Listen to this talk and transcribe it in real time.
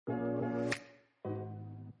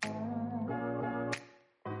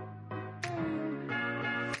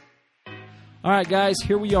All right, guys,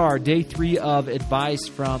 here we are, day 3 of advice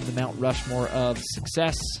from the Mount Rushmore of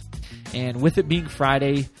success. And with it being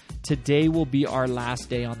Friday, today will be our last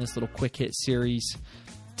day on this little quick hit series.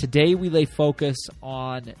 Today we lay focus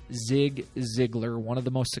on Zig Ziglar, one of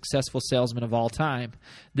the most successful salesmen of all time.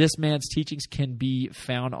 This man's teachings can be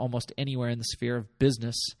found almost anywhere in the sphere of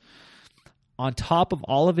business. On top of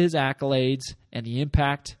all of his accolades and the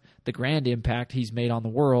impact, the grand impact he's made on the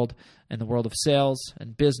world and the world of sales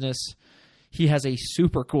and business, he has a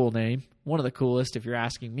super cool name, one of the coolest if you're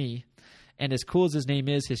asking me. And as cool as his name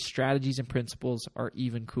is, his strategies and principles are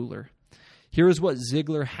even cooler. Here is what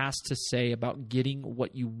Ziglar has to say about getting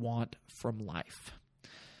what you want from life.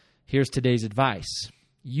 Here's today's advice.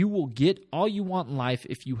 You will get all you want in life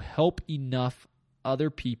if you help enough other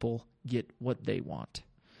people get what they want.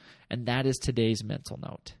 And that is today's mental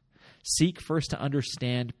note. Seek first to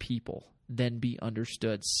understand people, then be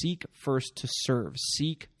understood. Seek first to serve.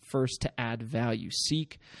 Seek first to add value.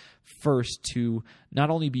 Seek first to not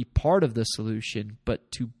only be part of the solution,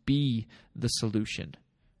 but to be the solution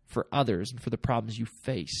for others and for the problems you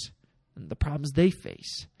face and the problems they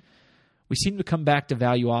face. We seem to come back to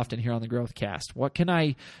value often here on the Growthcast. What can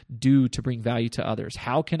I do to bring value to others?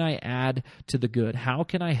 How can I add to the good? How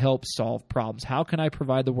can I help solve problems? How can I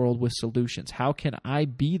provide the world with solutions? How can I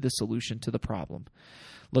be the solution to the problem?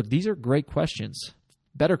 Look, these are great questions,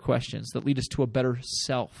 better questions that lead us to a better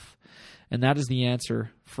self. And that is the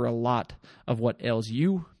answer for a lot of what ails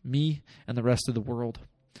you, me, and the rest of the world.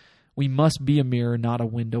 We must be a mirror, not a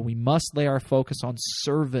window. We must lay our focus on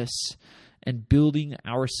service and building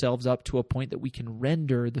ourselves up to a point that we can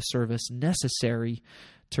render the service necessary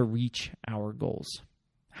to reach our goals.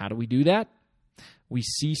 How do we do that? We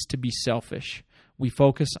cease to be selfish. We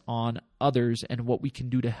focus on others and what we can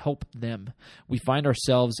do to help them. We find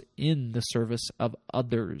ourselves in the service of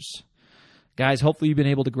others. Guys, hopefully you've been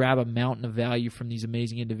able to grab a mountain of value from these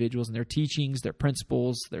amazing individuals and their teachings, their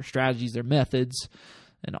principles, their strategies, their methods,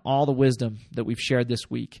 and all the wisdom that we've shared this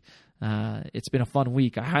week. It's been a fun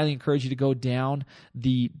week. I highly encourage you to go down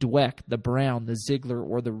the Dweck, the Brown, the Ziglar,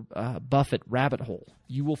 or the Buffett rabbit hole.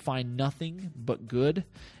 You will find nothing but good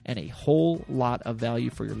and a whole lot of value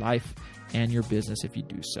for your life and your business if you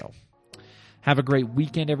do so. Have a great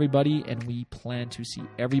weekend, everybody, and we plan to see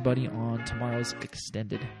everybody on tomorrow's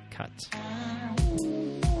extended cut.